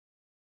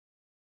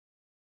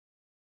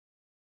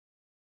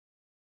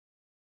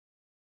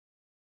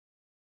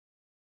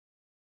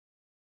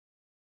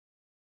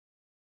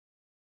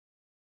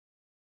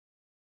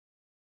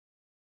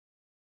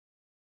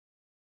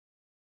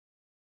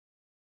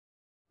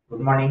Good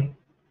morning.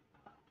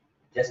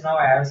 Just now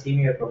I have seen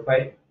your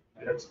profile.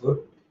 It looks good.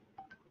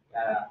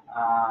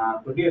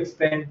 Could you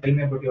tell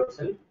me about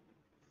yourself?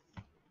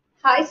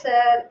 Hi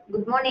sir,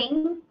 good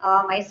morning.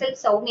 Myself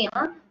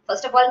Soumya.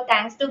 First of all,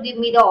 thanks to give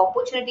me the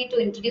opportunity to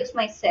introduce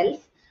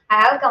myself. I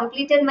have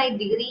completed my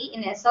degree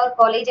in SR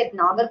College at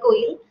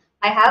Nagarkoil.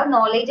 I have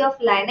knowledge of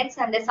Linux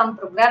and some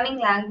programming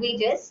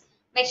languages.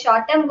 My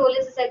short-term goal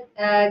is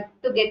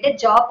to get a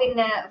job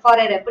for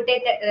a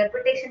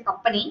reputation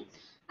company,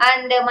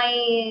 and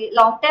my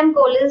long-term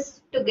goal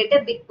is to get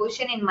a big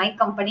position in my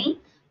company.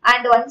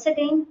 And once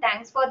again,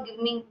 thanks for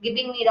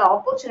giving me the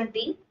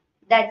opportunity.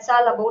 That's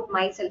all about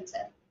myself,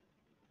 sir.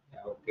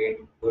 Yeah, okay,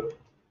 good.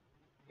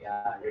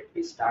 Yeah, let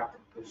me start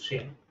the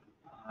question.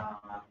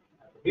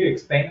 Could you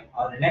explain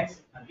how Linux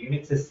and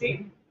Unix is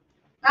same?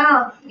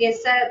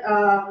 Yes, sir.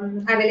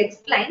 I will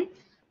explain.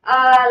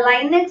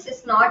 Linux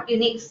is not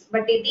Unix,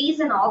 but it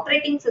is an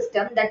operating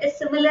system that is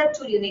similar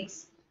to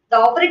Unix. The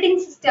operating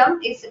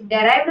system is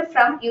derived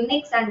from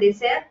Unix and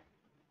is a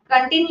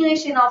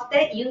continuation of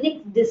the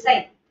Unix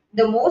design.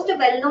 The most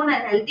well-known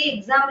and healthy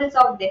examples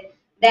of the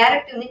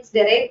direct Unix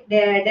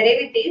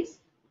derivatives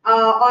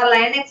or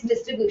Linux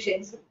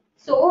distributions.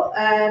 So,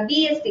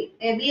 BSD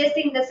in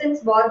the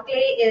sense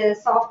Berkeley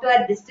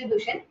software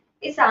distribution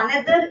is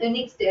another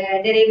Unix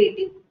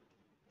derivative.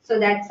 So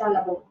that's all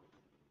about.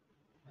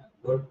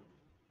 Good.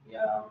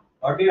 Yeah.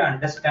 What do you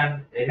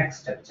understand Linux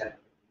structure?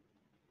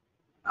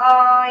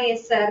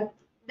 Yes, sir.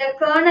 The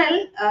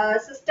kernel,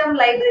 system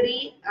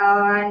library,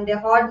 and the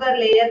hardware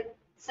layer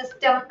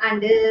system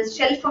and the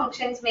shell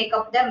functions make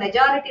up the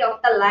majority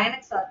of the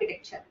Linux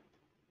architecture.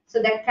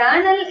 So the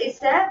kernel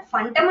is a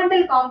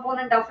fundamental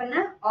component of an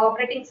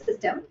operating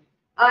system.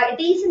 It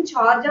is in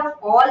charge of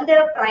all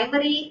the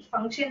primary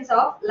functions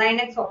of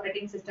Linux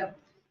operating system.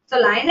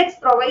 So Linux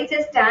provides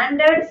a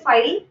standard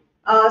file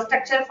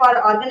structure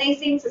for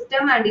organizing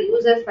system and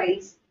user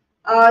files.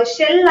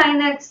 Shell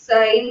Linux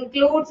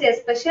includes a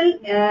special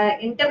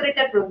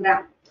interpreter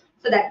program,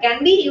 so that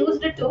can be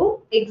used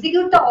to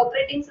execute the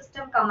operating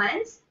system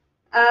commands.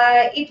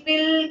 It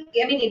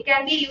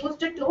can be used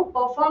to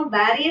perform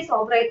various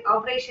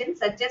operations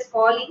such as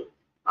calling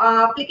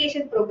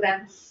application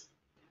programs.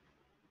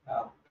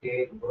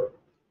 Okay, good.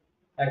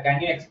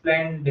 Can you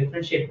explain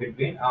differentiate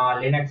between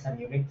Linux and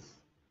Unix?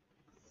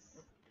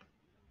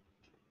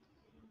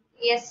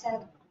 Yes, sir.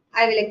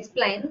 I will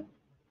explain.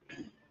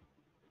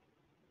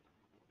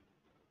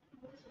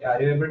 Are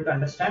you able to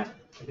understand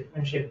the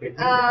differentiate between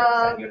Linux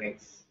Uh, and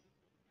Unix?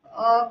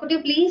 could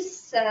you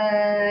please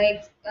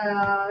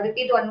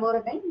repeat one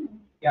more time?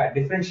 Yeah,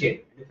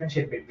 differentiate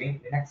between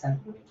Linux and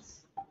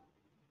Unix.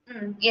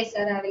 Yes,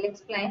 sir. I will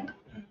explain.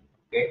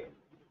 Okay.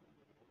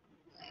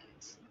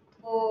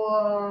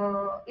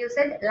 So you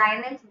said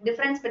Linux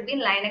difference between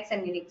Linux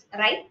and Unix,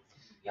 right?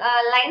 Yeah.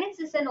 Linux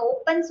is an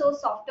open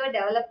source software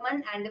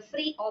development and a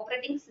free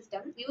operating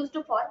system used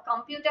for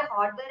computer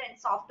hardware and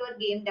software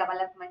game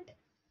development,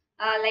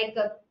 like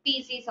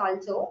PCs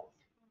also.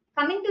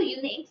 Coming to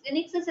Unix,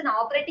 Unix is an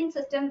operating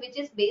system which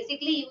is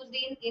basically used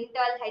in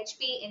Intel,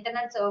 HP,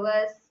 Internet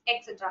servers,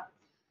 etc.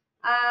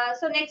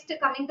 So next,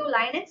 coming to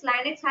Linux,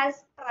 Linux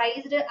has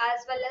priced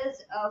as well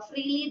as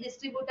freely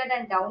distributed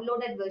and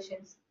downloaded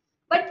versions.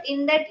 But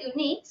in that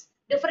Unix,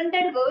 different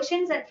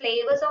versions and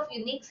flavors of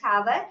Unix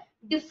have a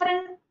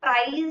different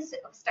price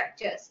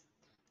structures.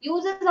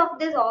 Users of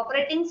this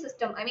operating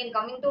system,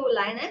 coming to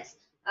Linux,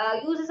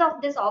 users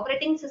of this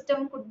operating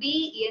system could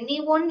be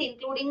anyone,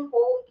 including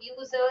home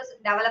users,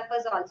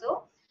 developers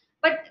also.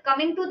 But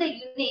coming to the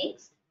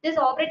Unix, this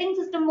operating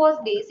system was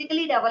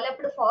basically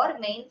developed for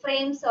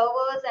mainframe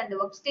servers and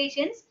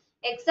workstations,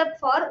 except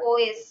for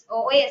OS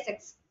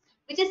X,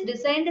 which is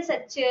designed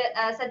such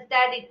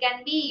that it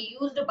can be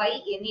used by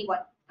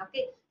anyone.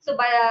 Okay, so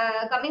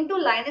by coming to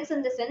Linux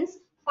in the sense,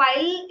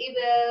 file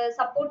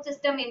support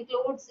system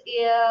includes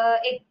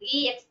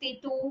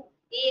ext2,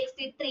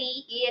 ext3,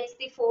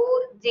 ext4,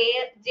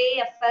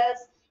 JFS,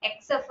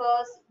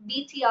 XFS,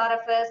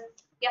 BTRFS,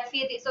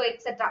 FAT, so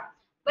etc.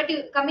 But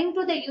coming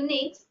to the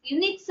Unix in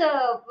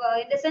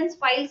the sense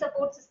file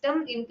support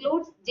system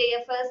includes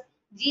JFS,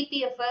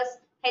 GPFS,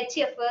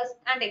 HFS,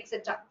 and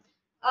etc.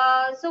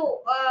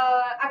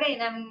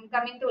 Again, I'm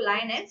coming to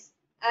Linux.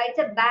 It's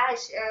a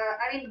bash.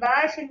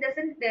 Bash in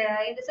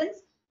the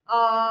sense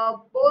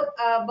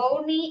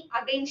Bourne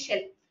again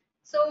shell.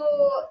 So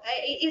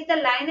it is the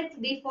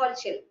Linux default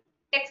shell.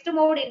 Text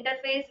mode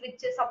interface which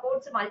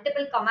supports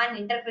multiple command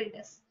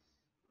interpreters.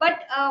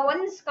 But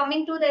once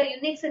coming to the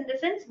Unix in the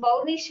sense,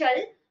 Bourne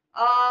shell,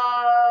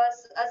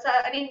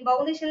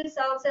 Bourne shell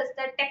serves as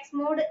the text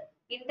mode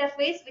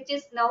interface, which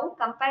is now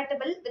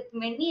compatible with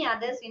many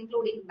others,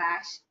 including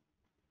Bash.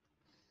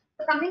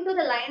 So coming to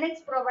the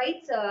Linux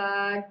provides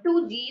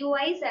two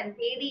GUIs and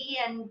KDE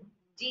and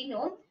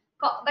GNOME.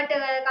 But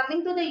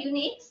coming to the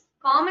Unix,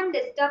 common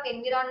desktop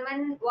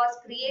environment was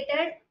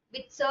created,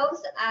 which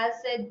serves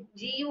as a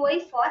GUI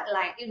for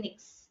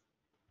Unix.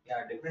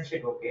 Yeah,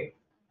 differentiate. Okay.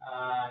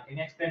 Can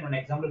you explain one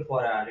example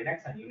for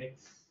Linux and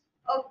Unix?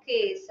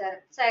 Okay,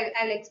 sir. So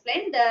I will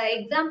explain the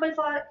example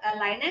for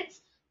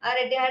Linux.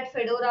 Red Hat,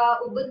 Fedora,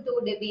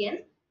 Ubuntu,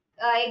 Debian.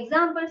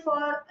 Example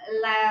for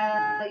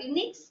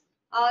Unix,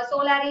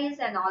 Solaris,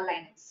 and all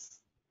Linux.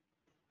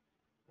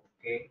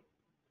 Okay.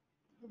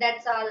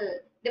 That's all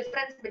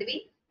difference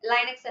between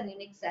Linux and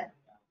Unix, sir.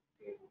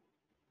 Okay.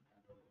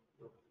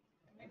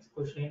 Next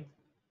question.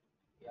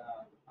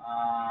 Yeah.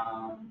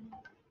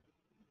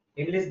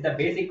 Enlist the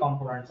basic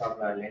components of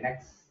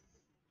Linux.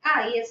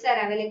 Yes, sir.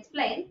 I will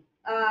explain.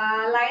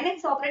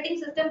 Linux operating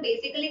system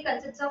basically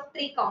consists of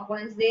three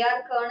components. They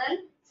are kernel,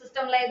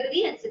 system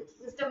library, and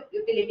system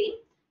utility.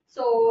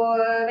 So,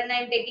 when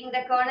I'm taking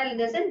the kernel in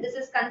the sense, this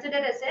is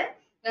considered as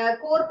a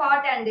core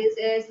part and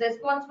is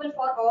responsible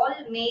for all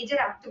major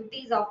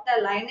activities of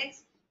the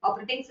Linux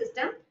operating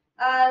system.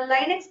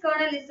 Linux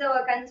kernel is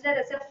considered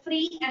as a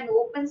free and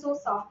open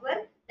source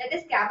software that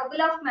is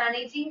capable of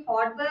managing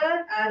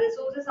hardware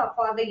resources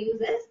for the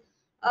users.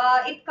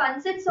 It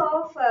consists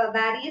of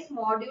various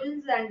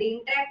modules and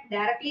interact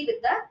directly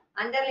with the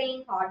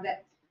underlying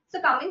hardware.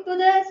 So coming to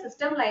the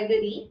system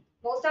library,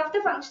 most of the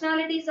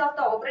functionalities of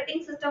the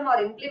operating system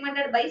are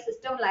implemented by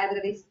system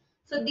libraries.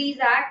 So these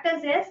act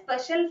as a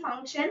special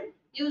function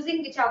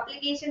using which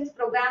applications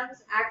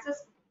programs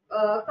access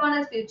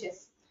kernel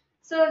features.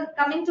 So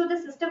coming to the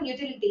system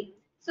utility.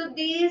 So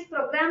these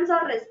programs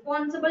are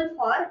responsible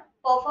for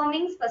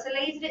performing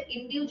specialized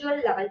individual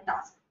level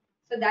tasks.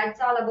 So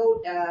that's all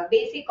about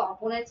basic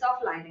components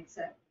of Linux,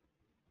 sir.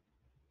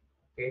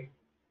 Okay.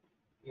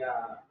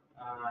 Yeah.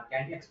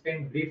 Can you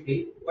explain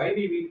briefly why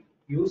we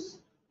use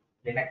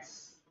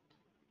Linux?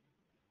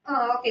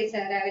 Okay, sir.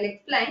 I will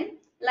explain.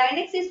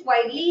 Linux is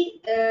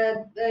widely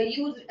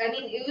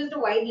used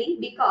widely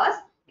because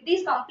it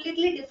is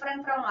completely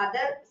different from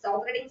other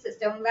operating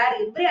system where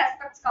every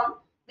aspects come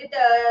with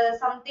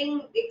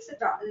something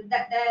extra.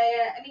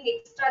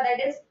 Extra that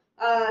is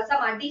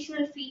some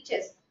additional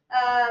features.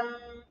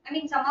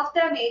 Some of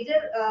the major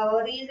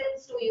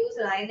reasons to use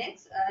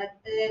Linux.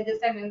 This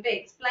time I'm going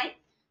to explain.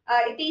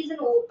 It is an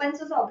open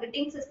source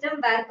operating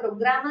system where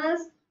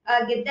programmers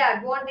get the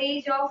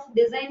advantage of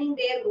designing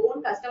their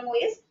own custom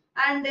OS,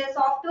 and the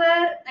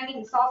software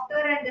and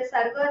the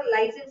server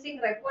licensing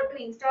required to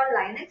install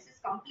Linux is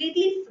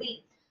completely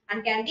free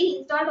and can be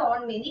installed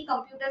on many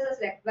computers as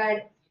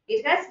required.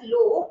 It has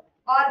low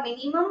or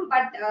minimum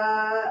but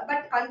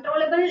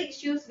controllable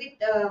issues with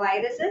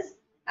viruses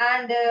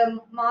and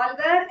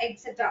malware,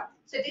 etc.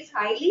 So it is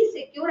highly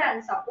secure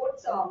and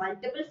supports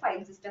multiple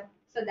file system.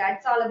 So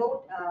that's all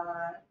about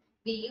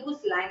we use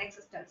Linux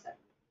system, sir.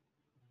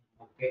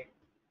 Okay.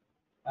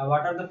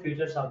 What are the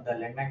features of the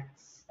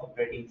Linux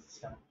operating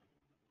system?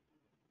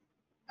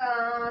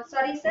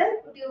 Sorry,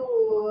 sir. Could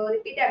you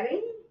repeat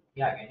again?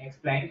 Yeah, can you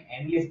explain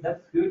and list the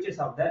features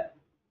of the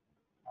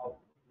of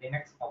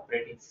Linux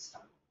operating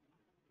system?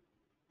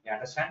 You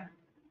understand?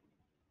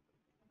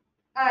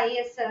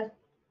 Yes, sir.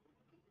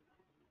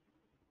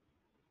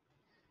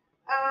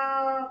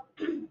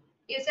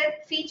 You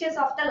said features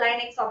of the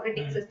Linux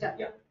operating system.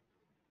 Yeah.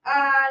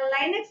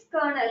 Linux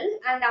kernel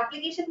and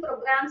application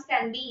programs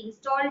can be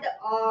installed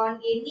on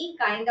any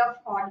kind of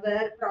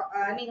hardware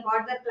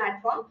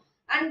platform,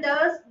 and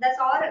thus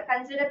are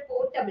considered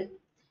portable.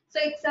 So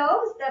it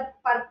serves the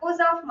purpose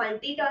of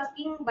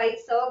multitasking by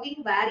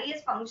serving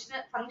various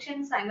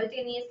functions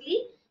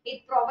simultaneously.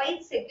 It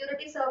provides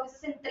security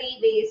services in three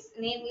ways,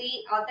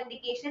 namely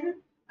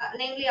authentication,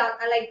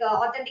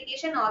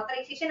 authorization,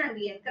 and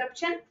the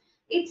encryption.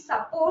 It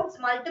supports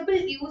multiple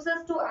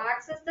users to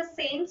access the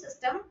same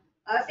system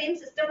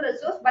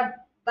resource,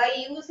 but by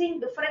using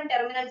different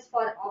terminals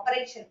for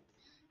operation.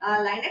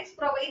 Linux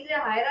provides a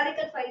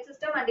hierarchical file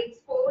system and its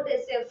code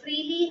is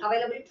freely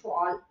available to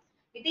all.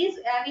 It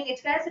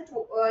has its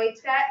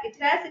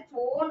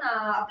own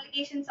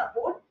application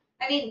support.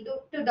 To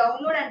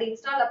download and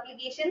install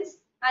applications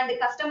and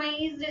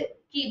customized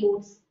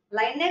keyboards.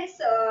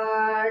 Linux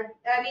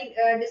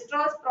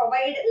distros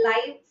provide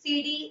live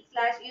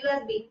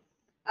CD/USB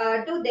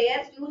to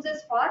their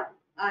users for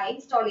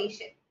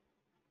installation.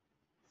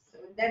 So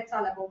that's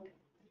all about it.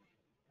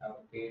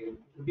 Okay.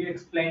 Could you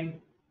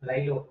explain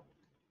LILO?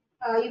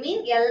 You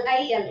mean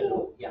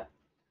LILO? Yeah.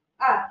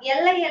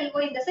 LILO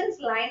in the sense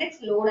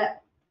Linux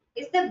loader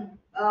is the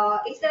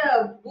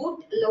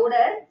boot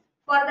loader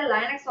for the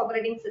Linux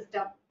operating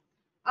system,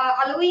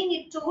 allowing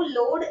it to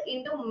load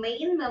into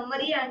main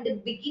memory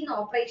and begin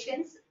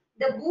operations.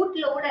 The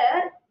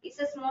bootloader is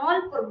a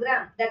small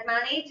program that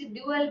manages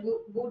dual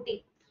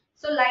booting.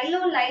 So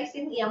LILO lives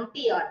in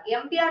MPR.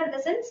 MPR in the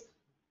sense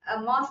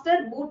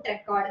master boot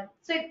record.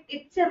 So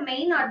its a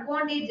main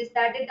advantage is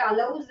that it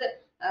allows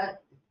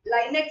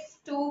Linux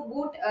to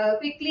boot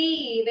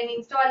quickly when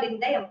installed in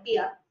the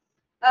MPR.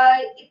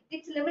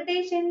 Its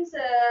limitations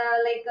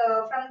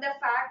from the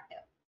fact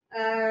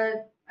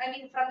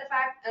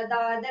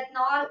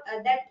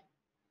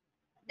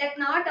that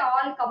not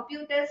all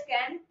computers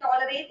can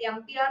tolerate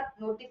MPR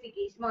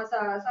notification.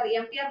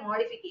 MPR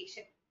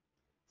modification.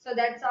 So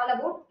that's all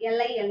about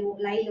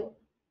LILO.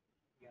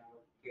 Yeah.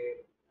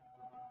 Okay.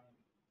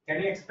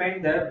 Can you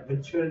explain the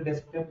virtual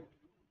desktop?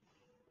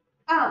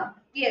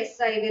 Yes,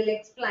 I will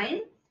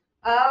explain.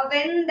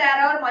 When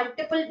there are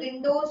multiple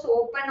windows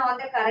open on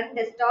the current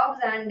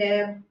desktops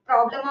and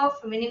problem of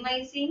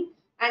minimizing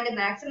and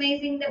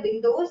maximizing the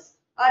windows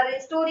or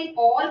restoring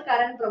all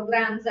current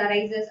programs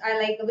arises,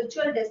 like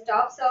virtual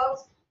desktop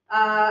serves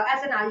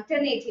as an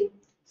alternative.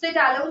 So it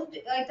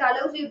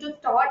allows you to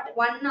start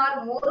one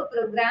or more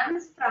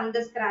programs from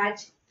the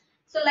scratch.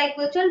 So like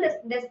virtual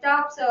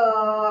desktops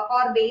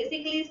are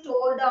basically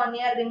stored on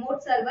a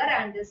remote server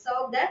and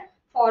serve the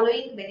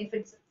following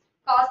benefits.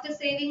 Cost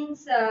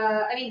savings,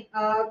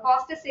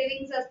 cost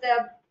savings as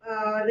the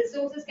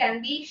resources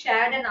can be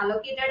shared and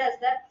allocated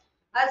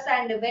as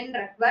and when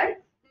required.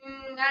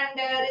 And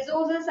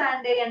resources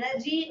and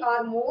energy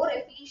are more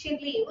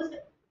efficiently used.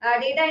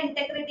 Data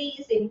integrity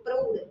is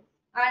improved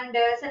and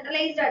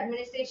centralized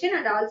administration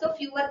and also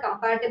fewer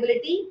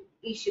compatibility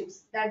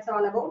issues. That's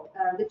all about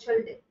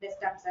virtual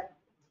desktop, sir.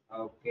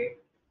 Okay.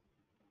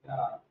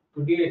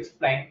 Could you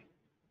explain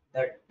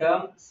the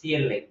term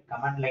CLI,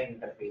 command line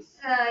interface?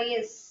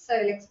 Yes, so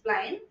I'll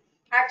explain.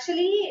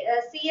 Actually,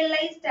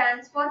 CLI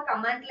stands for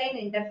command line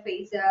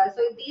interface. So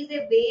it is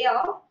a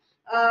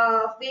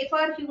way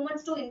for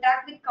humans to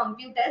interact with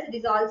computers. It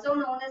is also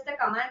known as the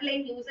command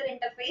line user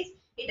interface.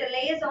 It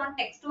relies on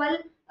textual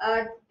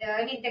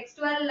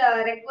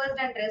request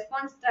and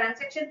response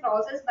transaction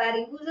process where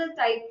user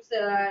types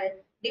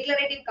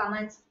declarative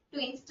commands to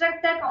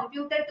instruct the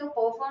computer to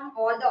perform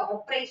all the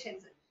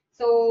operations.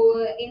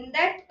 So in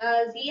that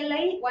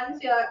CLI,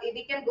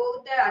 we can go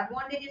with the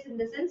advantages in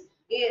the sense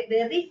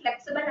very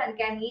flexible and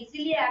can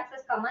easily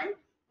access command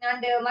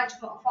and much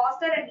more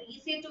faster and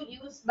easier to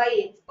use by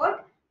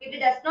expert. It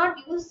does not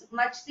use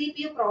much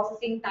CPU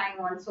processing time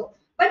also.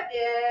 But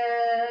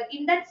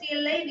in that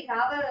CLI, we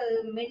have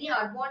many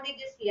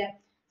advantages here.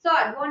 So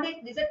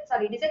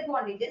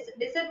disadvantages.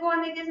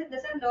 Disadvantages in the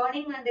sense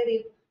learning and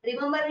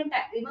remembering,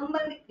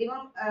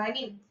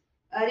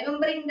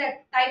 remembering the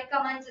type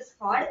commands is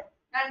hard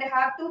and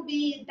have to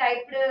be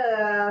typed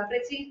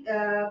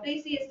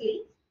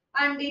precisely,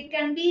 and it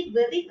can be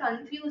very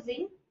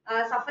confusing,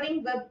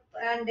 suffering web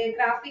and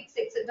graphics,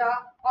 etc.,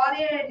 or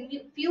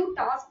few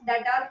tasks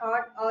that are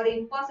hard or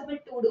impossible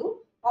to do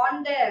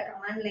on the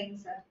command line,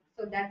 sir.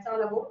 So that's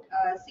all about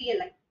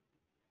CLI.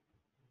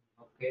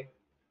 Okay.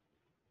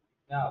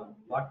 Yeah.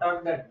 What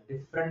are the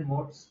different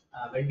modes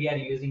when we are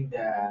using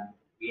the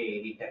VA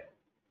editor?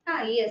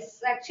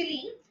 Yes,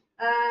 actually,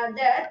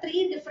 there are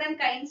three different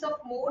kinds of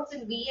modes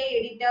in VA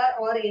editor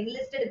or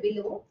enlisted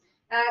below.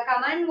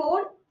 Command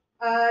mode,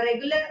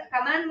 regular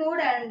command mode,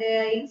 and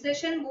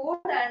insertion mode,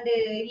 and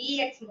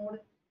EX mode.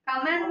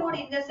 Command mode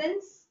in the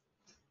sense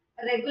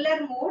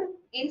regular mode,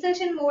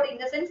 insertion mode in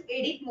the sense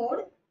edit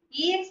mode,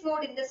 EX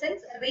mode in the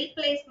sense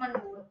replacement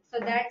mode. So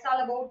that's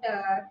all about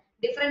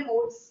different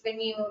modes when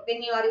you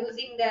are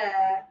using the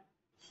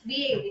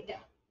VA editor.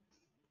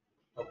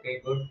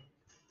 Okay, good.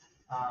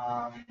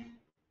 Um,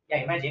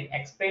 yeah, imagine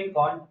explain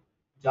one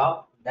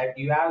job that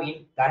you have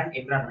in current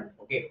environment.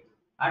 Okay,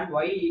 and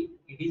why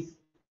it is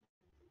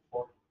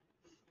for.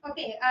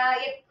 Okay,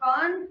 a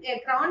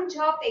cron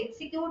job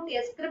execute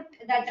a script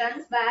that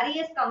runs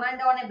various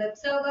commands on a web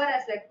server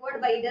as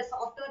required by the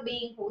software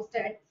being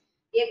hosted.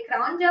 A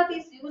cron job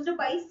is used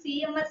by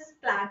CMS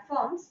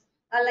platforms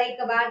like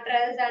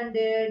Watras and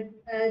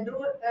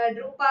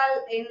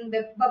Drupal in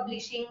web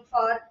publishing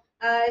for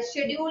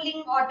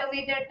scheduling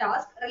automated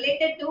tasks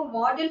related to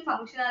module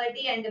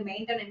functionality and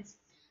maintenance.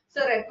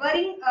 So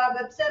requiring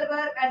web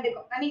server and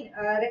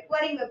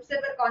requiring web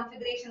server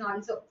configuration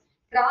also.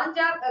 Cron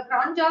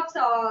jobs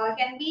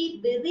can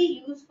be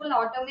very useful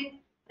automate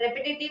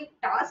repetitive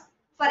tasks.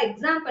 For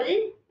example,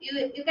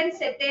 you can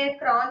set a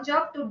cron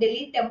job to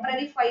delete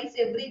temporary files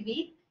every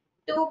week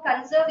to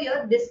conserve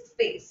your disk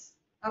space.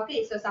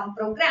 Okay, so some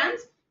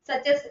programs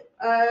such as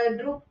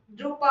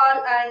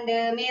Drupal and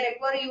may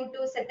require you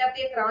to set up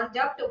a cron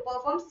job to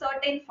perform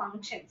certain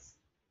functions.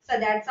 So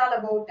that's all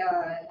about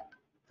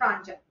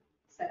cron job.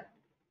 So,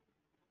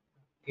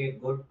 Okay,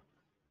 good.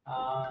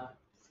 Uh,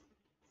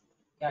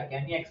 yeah,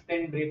 can you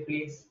explain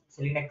briefly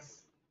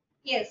SELINUX?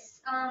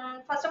 yes.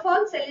 First of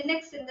all,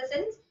 SELINUX in the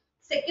sense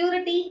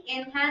security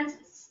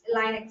enhanced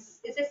Linux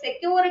is a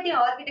security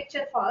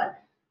architecture for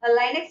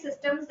Linux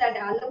systems that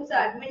allows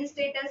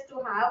administrators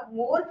to have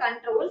more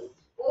control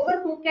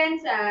over who can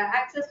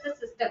access the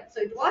system.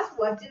 So it was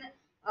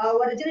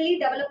originally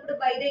developed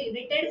by the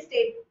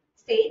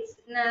States,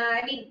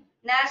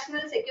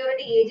 National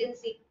Security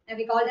Agency,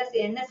 we call it as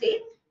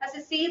NSA, as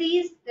a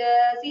series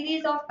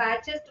of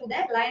patches to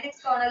the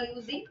Linux kernel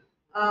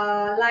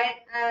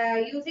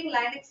using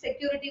Linux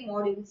security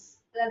modules.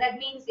 That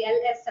means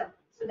LSM.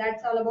 So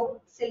that's all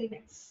about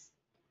SELINUX.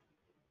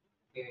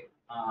 Okay.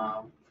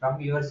 From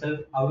yourself,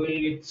 how will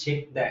you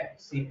check the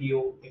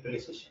CPU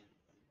utilization?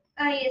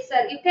 Yes,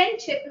 sir. You can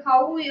check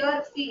how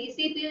your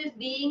CPU is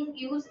being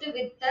used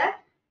with the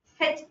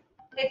h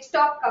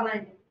htop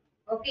command.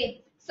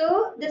 Okay.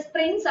 So this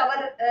prints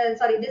our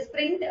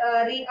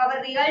real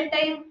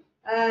time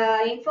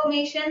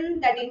information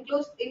that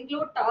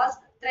include task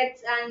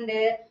threads and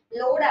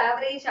load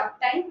average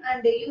uptime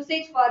and the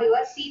usage for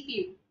your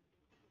CPU.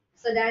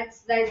 So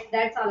that's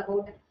all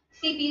about it.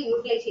 CPU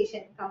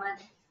utilization command.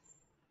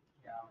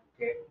 Yeah,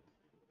 okay.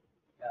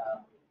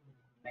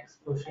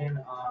 Next question.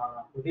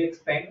 Could you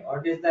explain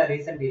what is the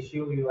recent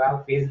issue you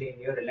have faced in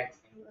your Linux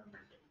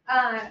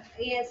environment?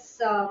 Yes,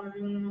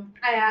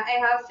 I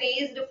have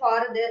faced for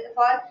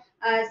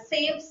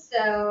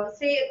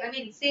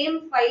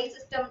same file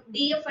system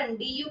df and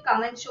du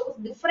command shows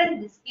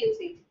different disk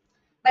usage,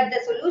 but the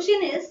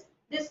solution is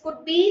this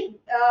could be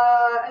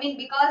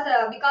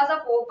because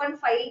of open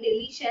file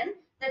deletion,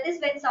 that is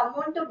when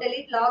someone to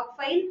delete log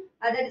file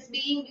that is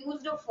being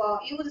used or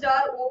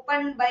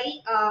opened by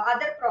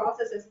other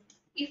processes.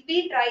 If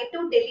we try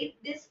to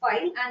delete this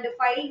file and the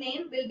file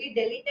name will be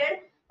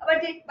deleted,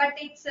 but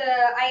its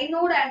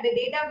inode and the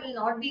data will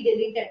not be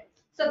deleted.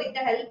 So with the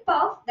help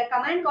of the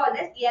command called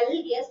as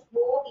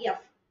LSOF.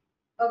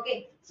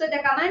 Okay, so the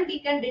command we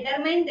can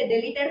determine the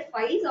deleted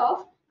files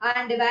of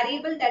and the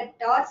variable that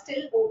are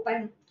still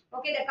open.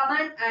 Okay, the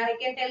command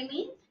can tell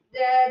me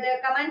the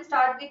command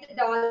start with the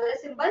dollar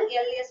symbol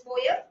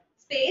LSOF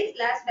space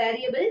last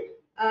variable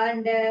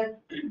and the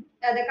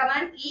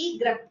command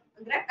grep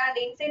and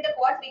inside the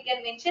quote we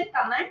can mention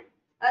command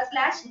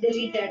slash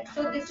deleted.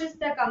 So this is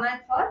the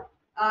command for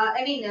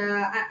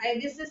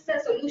this is the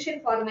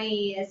solution for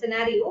my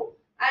scenario.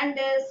 And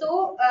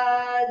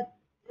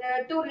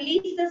to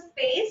release the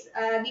space,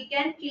 we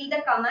can kill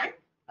the command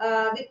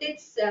with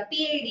its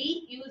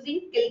PID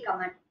using kill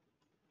command.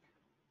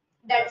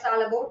 That's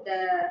all about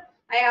the.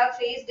 I have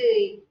faced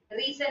a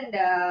recent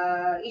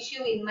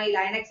issue in my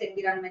Linux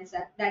environment,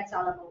 sir. That's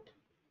all about.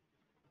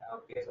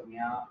 Okay, so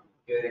Mia,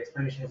 your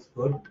explanation is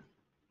good.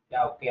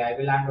 Yeah, okay. I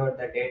will hand over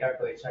the data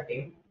to HR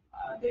team.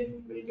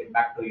 Then we'll get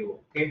back to you.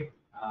 Okay.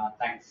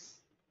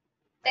 Thanks.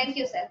 Thank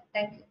you, sir.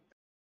 Thank you.